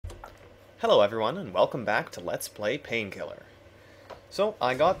Hello everyone, and welcome back to Let's Play Painkiller. So,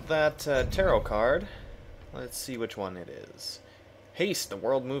 I got that tarot card. Let's see which one it is. Haste, the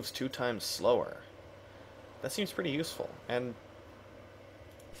world moves 2 times slower. That seems pretty useful, and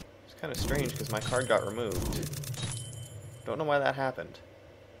it's kind of strange because my card got removed. Don't know why that happened.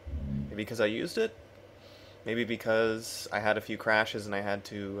 Maybe because I used it? Maybe because I had a few crashes and I had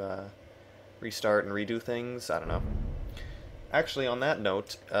to restart and redo things? I don't know. Actually, on that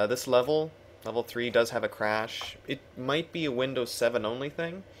note, this level 3, does have a crash. It might be a Windows 7 only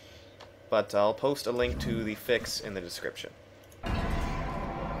thing, but I'll post a link to the fix in the description.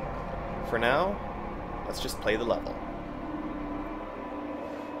 For now, let's just play the level.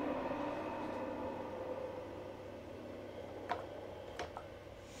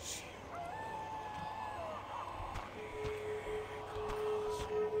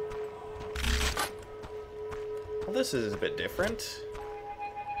 Well, this is a bit different.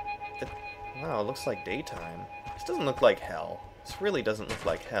 Wow, it looks like daytime. This doesn't look like hell. This really doesn't look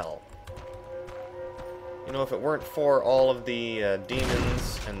like hell. You know, if it weren't for all of the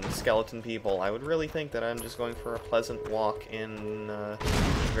demons and skeleton people, I would really think that I'm just going for a pleasant walk in a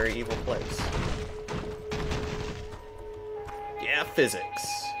very evil place. Yeah,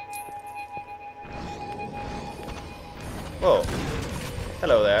 physics. Whoa.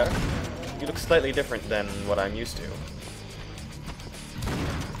 Hello there. You look slightly different than what I'm used to. You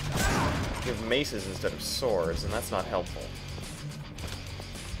have maces instead of swords, and that's not helpful.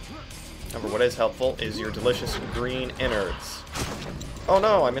 However, what is helpful is your delicious green innards. Oh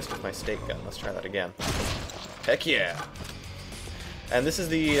no, I missed with my stake gun. Let's try that again. Heck yeah! And this is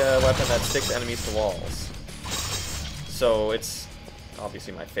the weapon that sticks enemies to walls. So it's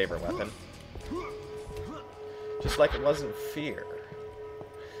obviously my favorite weapon. Just like it was in Fear.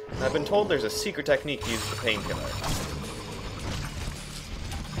 And I've been told there's a secret technique used for Painkiller.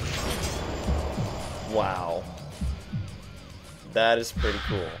 Wow. That is pretty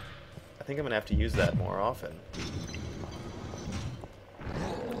cool. I think I'm gonna have to use that more often.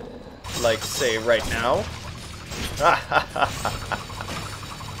 Like, say, right now.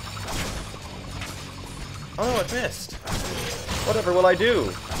 Oh no, it missed. Whatever will I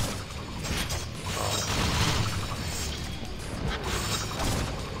do?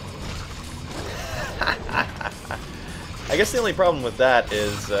 I guess the only problem with that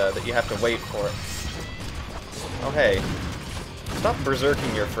is that you have to wait for it. Oh hey, stop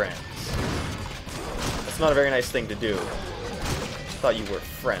berserking your friends. That's not a very nice thing to do. I thought you were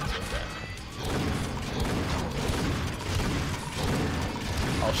friends with them.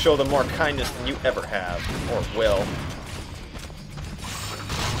 I'll show them more kindness than you ever have, or will.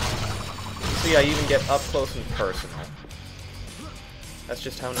 See, I even get up close and personal. That's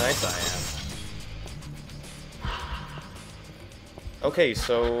just how nice I am. Okay,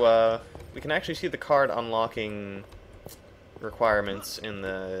 so we can actually see the card unlocking requirements in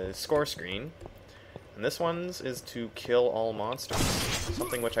the score screen. And this one's is to kill all monsters,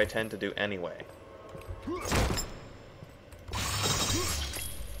 something which I tend to do anyway.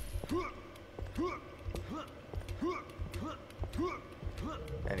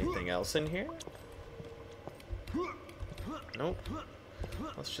 Anything else in here? Nope.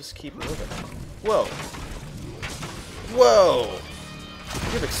 Let's just keep moving. Whoa! Whoa!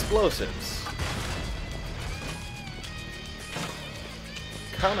 You have explosives.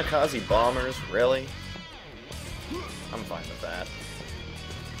 Kamikaze bombers, really? I'm fine with that.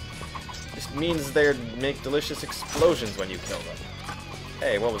 Just means they'd make delicious explosions when you kill them.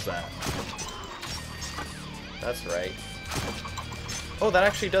 Hey, what was that? That's right. Oh, that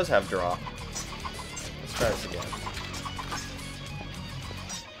actually does have draw. Let's try this again.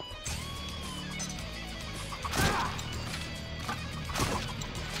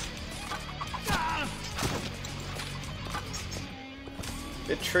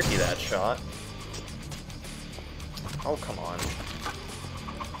 Bit tricky, that shot. Oh, come on.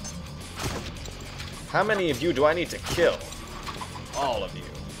 How many of you do I need to kill? All of you.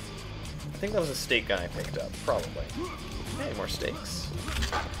 I think that was a stake gun I picked up, probably. Hey, more stakes.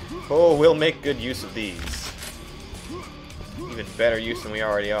 Oh, we'll make good use of these. Even better use than we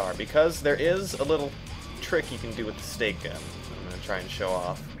already are, because there is a little trick you can do with the stake gun. I'm gonna try and show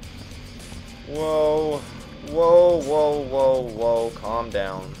off. Whoa. Whoa, whoa, whoa, whoa, calm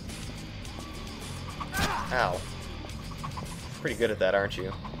down. Ow. Pretty good at that, aren't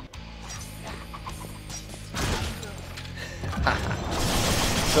you?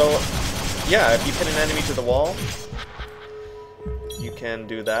 So, yeah, if you pin an enemy to the wall, you can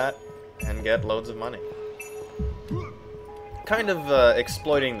do that and get loads of money. Kind of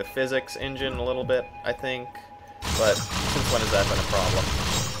exploiting the physics engine a little bit, I think, but since when has that been a problem?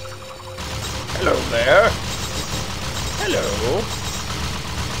 Hello there. Hello.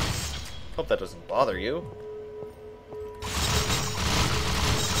 Hope that doesn't bother you.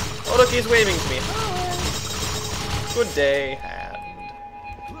 Oh, look, he's waving to me. Hi. Good day, hand.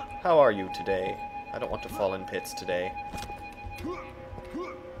 How are you today? I don't want to fall in pits today.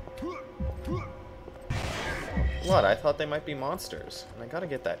 What? I thought they might be monsters. And I gotta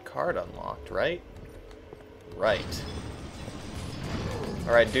get that card unlocked, right? Right.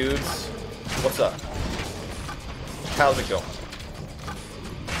 Alright, dudes. What's up? How's it going?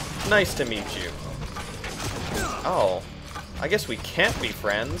 Nice to meet you. Oh. I guess we can't be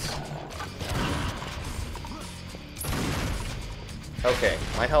friends. Okay,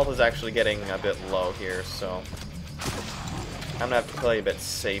 my health is actually getting a bit low here, so I'm gonna have to play a bit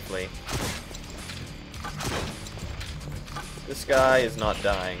safely. This guy is not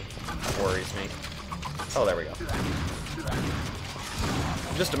dying. That worries me. Oh, there we go.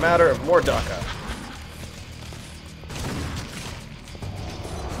 Just a matter of more Daka.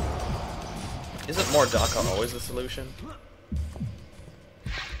 Isn't more Daka always the solution?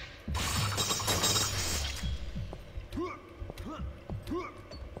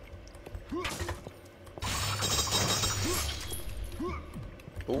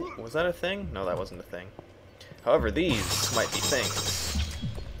 Ooh, was that a thing? No, that wasn't a thing. However, these might be things.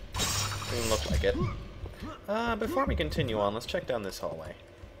 Doesn't look like it. Before we continue on, let's check down this hallway.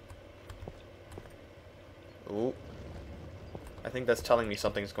 Ooh. I think that's telling me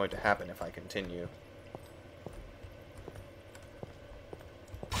something's going to happen if I continue.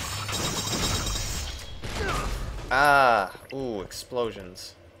 Ah! Ooh,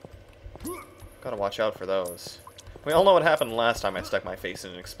 explosions. Gotta watch out for those. We all know what happened last time I stuck my face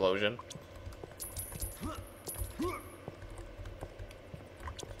in an explosion.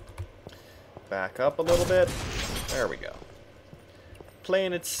 Back up a little bit. There we go.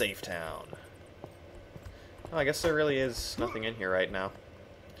 Playing it safe town. Oh, I guess there really is nothing in here right now.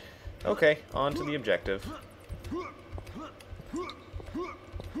 Okay, on to the objective.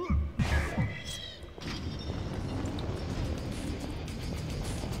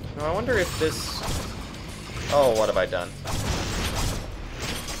 Now I wonder if this... Oh, what have I done?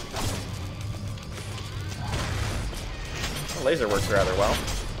 The laser works rather well.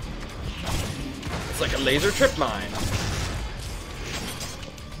 It's like a laser trip mine.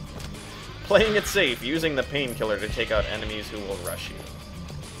 Playing it safe, using the Painkiller to take out enemies who will rush you.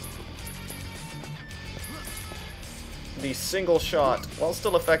 The single shot, while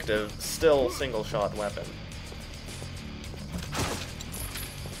still effective, still single shot weapon.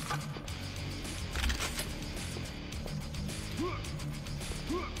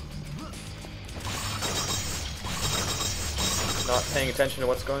 Not paying attention to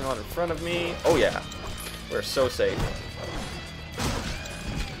what's going on in front of me. Oh yeah, we're so safe.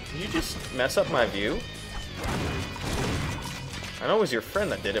 Did you just mess up my view? I know it was your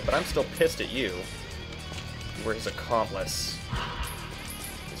friend that did it, but I'm still pissed at you. You were his accomplice.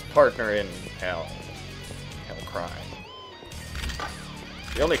 His partner in hell. Hell crime.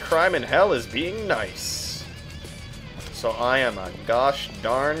 The only crime in hell is being nice. So I am a gosh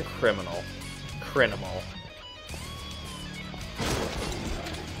darn criminal. Criminal.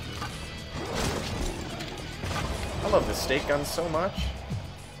 I love the stake gun so much.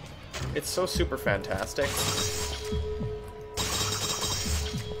 It's so super fantastic.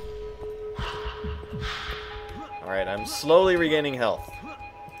 Alright, I'm slowly regaining health.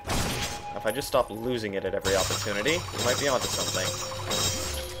 If I just stop losing it at every opportunity, we might be onto something.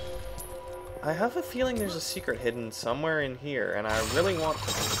 I have a feeling there's a secret hidden somewhere in here, and I really want to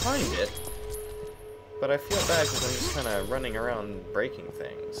find it. But I feel bad because I'm just kind of running around breaking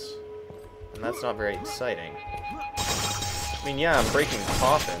things. And that's not very exciting. I mean, yeah, I'm breaking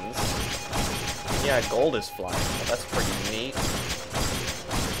coffins. Yeah, gold is flying, but that's pretty neat.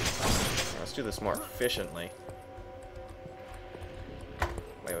 Let's do this more efficiently.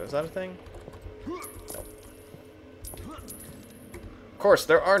 Wait, was that a thing? Nope. Of course,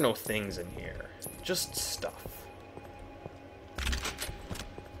 there are no things in here. Just stuff.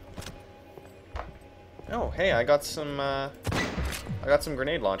 Oh, hey, I got some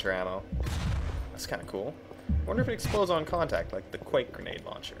grenade launcher ammo. That's kind of cool. I wonder if it explodes on contact, like the Quake grenade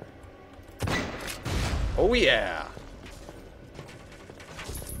launcher. Oh yeah!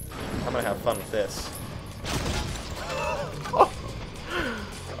 I'm gonna have fun with this. Oh,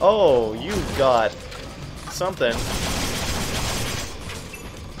 oh, you got something.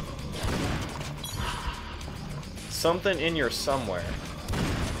 Something in your somewhere.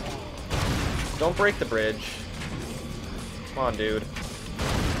 Don't break the bridge. Come on, dude.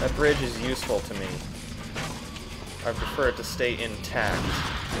 That bridge is useful to me. I prefer it to stay intact.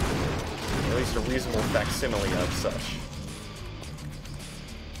 at least a reasonable facsimile of such.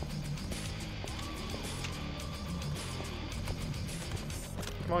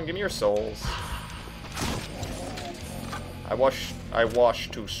 Come on, give me your souls. I wash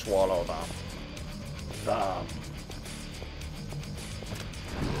to swallow them.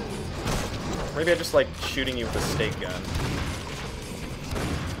 Maybe I just like shooting you with a stake gun.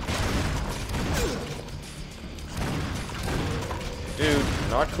 Dude,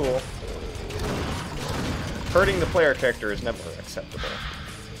 not cool. Hurting the player character is never acceptable.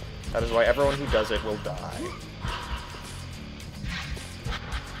 That is why everyone who does it will die.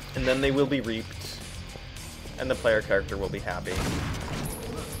 And then they will be reaped. And the player character will be happy.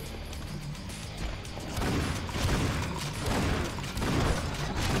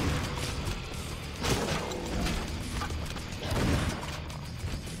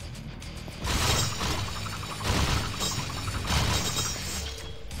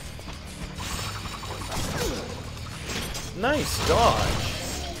 Nice dodge.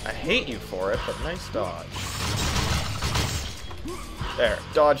 I hate you for it, but nice dodge. There,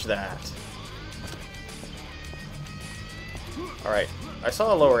 dodge that. Alright, I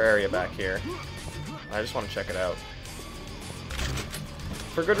saw a lower area back here. I just want to check it out.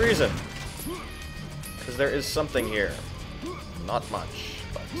 For good reason. Because there is something here. Not much,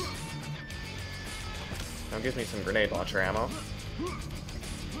 but... Now it gives me some grenade launcher ammo.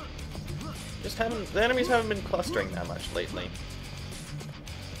 The enemies haven't been clustering that much lately.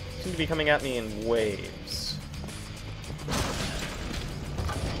 Seem to be coming at me in waves.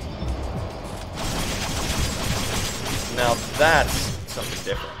 Now that's something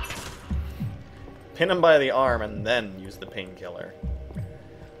different. Pin him by the arm and then use the painkiller.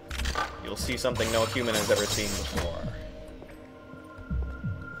 You'll see something no human has ever seen before.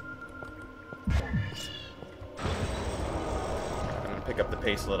 I'm gonna pick up the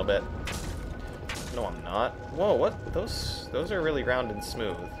pace a little bit. No, I'm not. Whoa, what? Those are really round and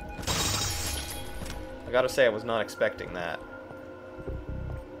smooth. I gotta say, I was not expecting that.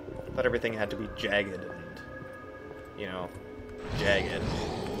 I thought everything had to be jagged and, you know, jagged.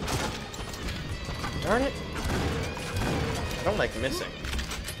 Darn it! I don't like missing.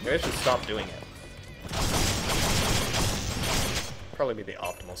 Maybe I should stop doing it. Probably be the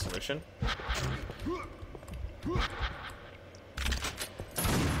optimal solution.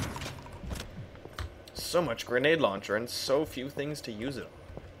 So much grenade launcher and so few things to use it on.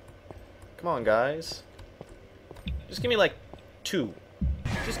 Come on, guys. Just give me, like, 2.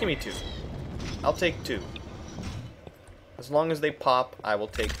 Just give me 2. I'll take 2. As long as they pop, I will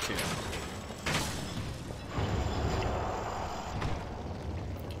take 2.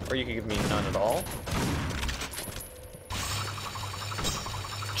 Or you can give me none at all.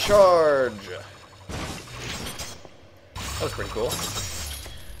 Charge! That was pretty cool.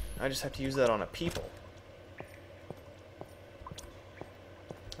 I just have to use that on a people.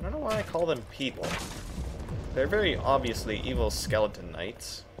 I don't know why I call them people. They're very obviously evil skeleton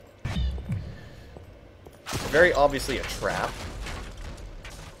knights. Very obviously a trap.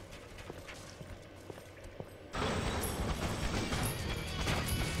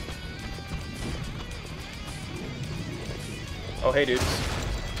 Oh, hey, dudes.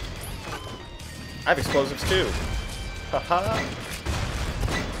 I have explosives, too. Haha.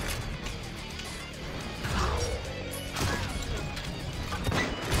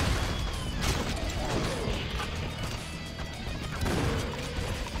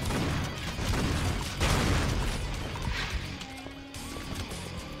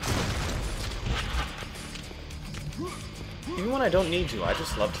 Even when I don't need to, I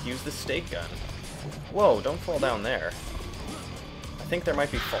just love to use the stake gun. Whoa, don't fall down there. I think there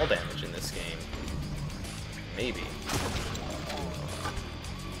might be fall damage in this game. Maybe.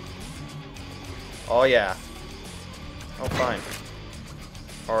 Oh yeah. Oh fine.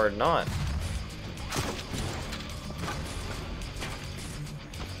 Or not.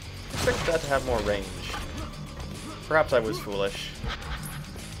 I expected that to have more range. Perhaps I was foolish.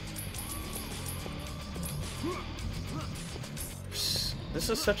 This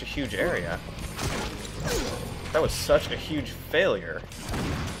is such a huge area. That was such a huge failure.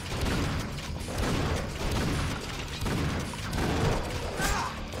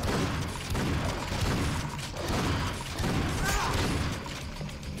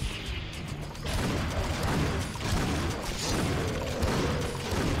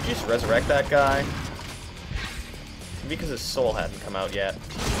 Did you just resurrect that guy? Because his soul hadn't come out yet.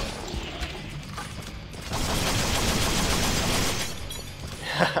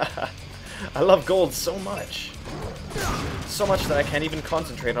 I love gold so much. So much that I can't even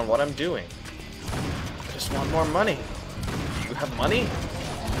concentrate on what I'm doing. I just want more money. Do you have money?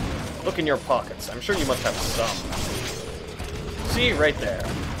 Look in your pockets. I'm sure you must have some. See, right there.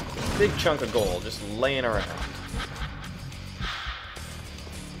 Big chunk of gold just laying around.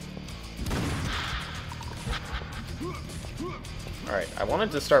 Alright, I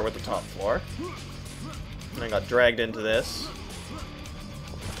wanted to start with the top floor. And I got dragged into this.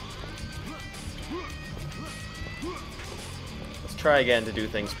 Let's try again to do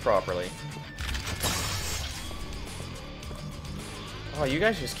things properly. Oh, you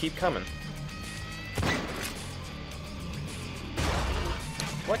guys just keep coming.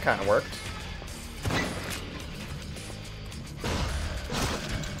 Well, that kind of worked.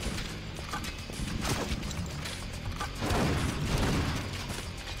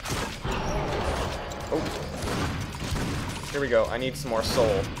 Oh. Here we go. I need some more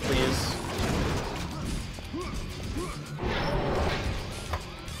soul, please.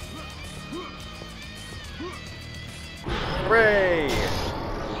 Hooray!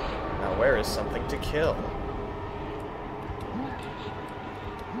 Now where is something to kill?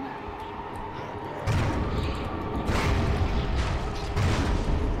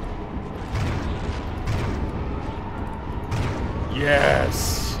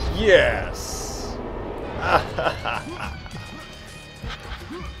 Yes! Yes!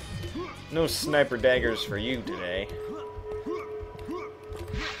 No sniper daggers for you today.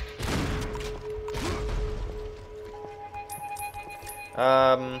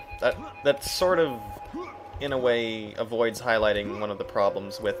 That sort of, in a way, avoids highlighting one of the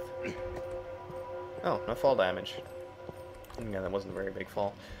problems with... Oh, no fall damage. Yeah, that wasn't a very big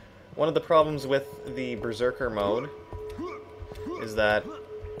fall. One of the problems with the Berserker mode is that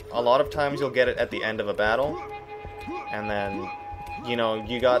a lot of times you'll get it at the end of a battle, and then, you know,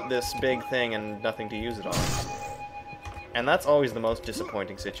 you got this big thing and nothing to use it on. And that's always the most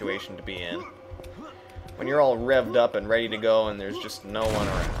disappointing situation to be in. When you're all revved up and ready to go and there's just no one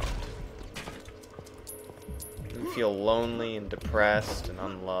around. You feel lonely and depressed and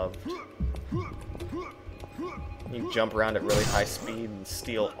unloved. You jump around at really high speed and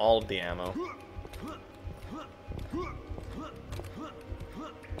steal all of the ammo.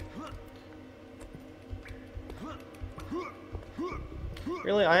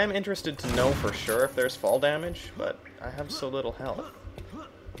 Really, I am interested to know for sure if there's fall damage, but I have so little health.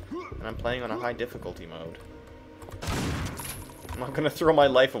 And I'm playing on a high difficulty mode. I'm not gonna throw my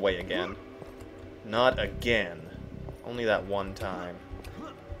life away again. Not again. Only that one time.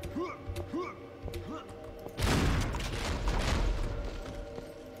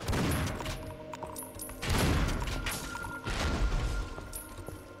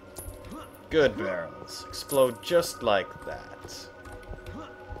 Good barrels. Explode just like that.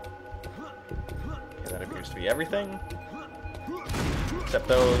 Okay, that appears to be everything. Except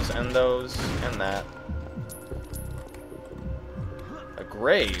those, and that. A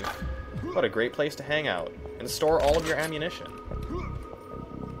grave? What a great place to hang out. And store all of your ammunition.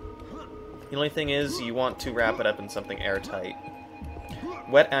 The only thing is, you want to wrap it up in something airtight.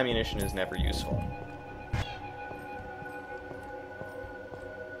 Wet ammunition is never useful.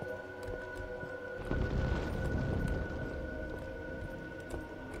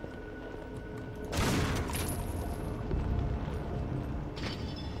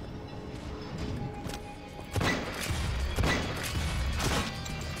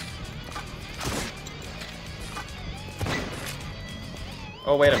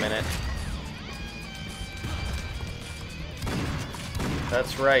 Oh, wait a minute.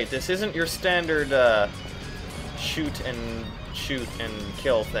 That's right, this isn't your standard shoot and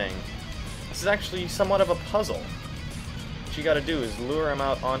kill thing. This is actually somewhat of a puzzle. What you gotta do is lure him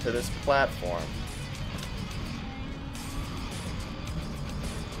out onto this platform.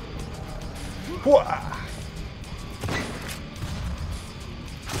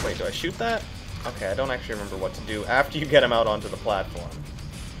 Wait, do I shoot that? Okay, I don't actually remember what to do after you get him out onto the platform.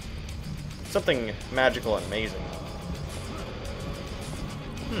 Something magical and amazing.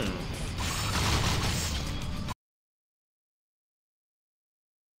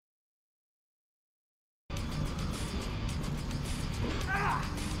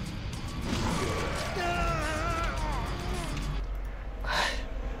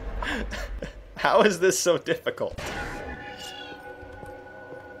 How is this so difficult?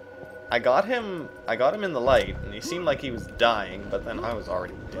 I got him in the light, and he seemed like he was dying, but then I was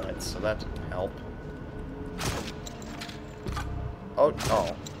already dead, so that didn't help. Oh,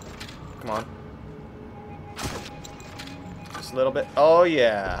 come on. Just a little bit. Oh,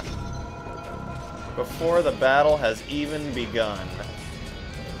 yeah. Before the battle has even begun.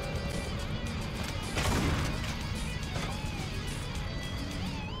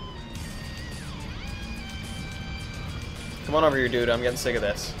 Come on over here, dude. I'm getting sick of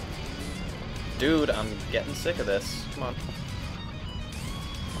this. Dude, I'm getting sick of this. Come on.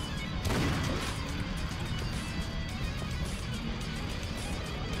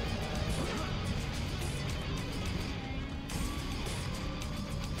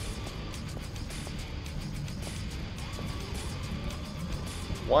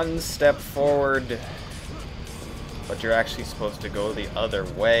 One step forward, but you're actually supposed to go the other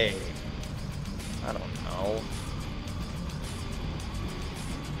way. I don't know.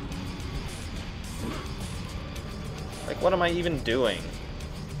 Like, what am I even doing?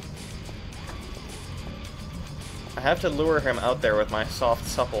 I have to lure him out there with my soft,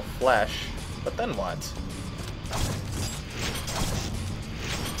 supple flesh, but then what?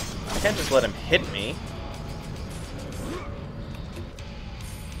 I can't just let him hit me.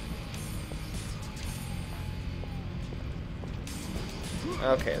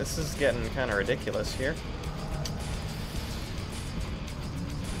 Okay, this is getting kind of ridiculous here.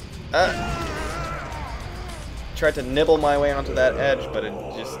 Tried to nibble my way onto that edge, but it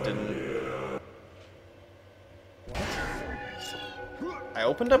just didn't. What? I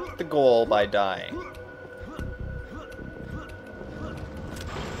opened up the goal by dying.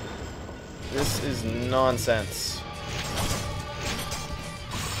 This is nonsense.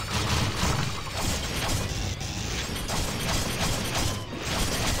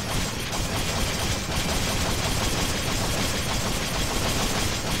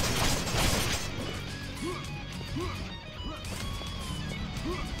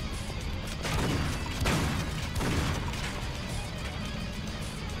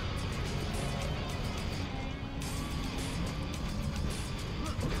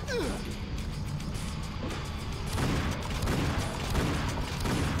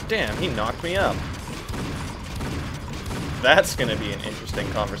 Damn, he knocked me up. That's gonna be an interesting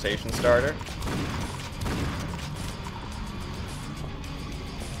conversation starter.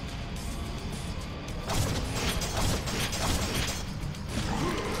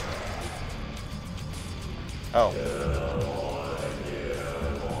 Oh.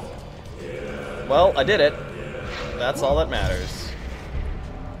 Well, I did it. That's all that matters.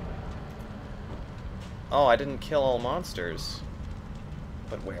 Oh, I didn't kill all monsters.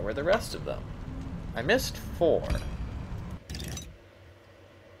 But where were the rest of them? I missed 4.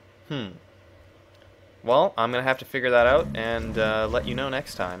 Well, I'm gonna have to figure that out and let you know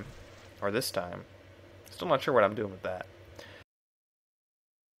next time. Or this time. Still not sure what I'm doing with that.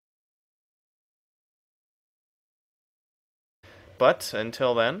 But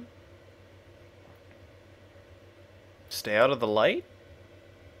until then, stay out of the light?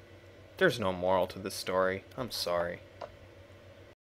 There's no moral to this story. I'm sorry.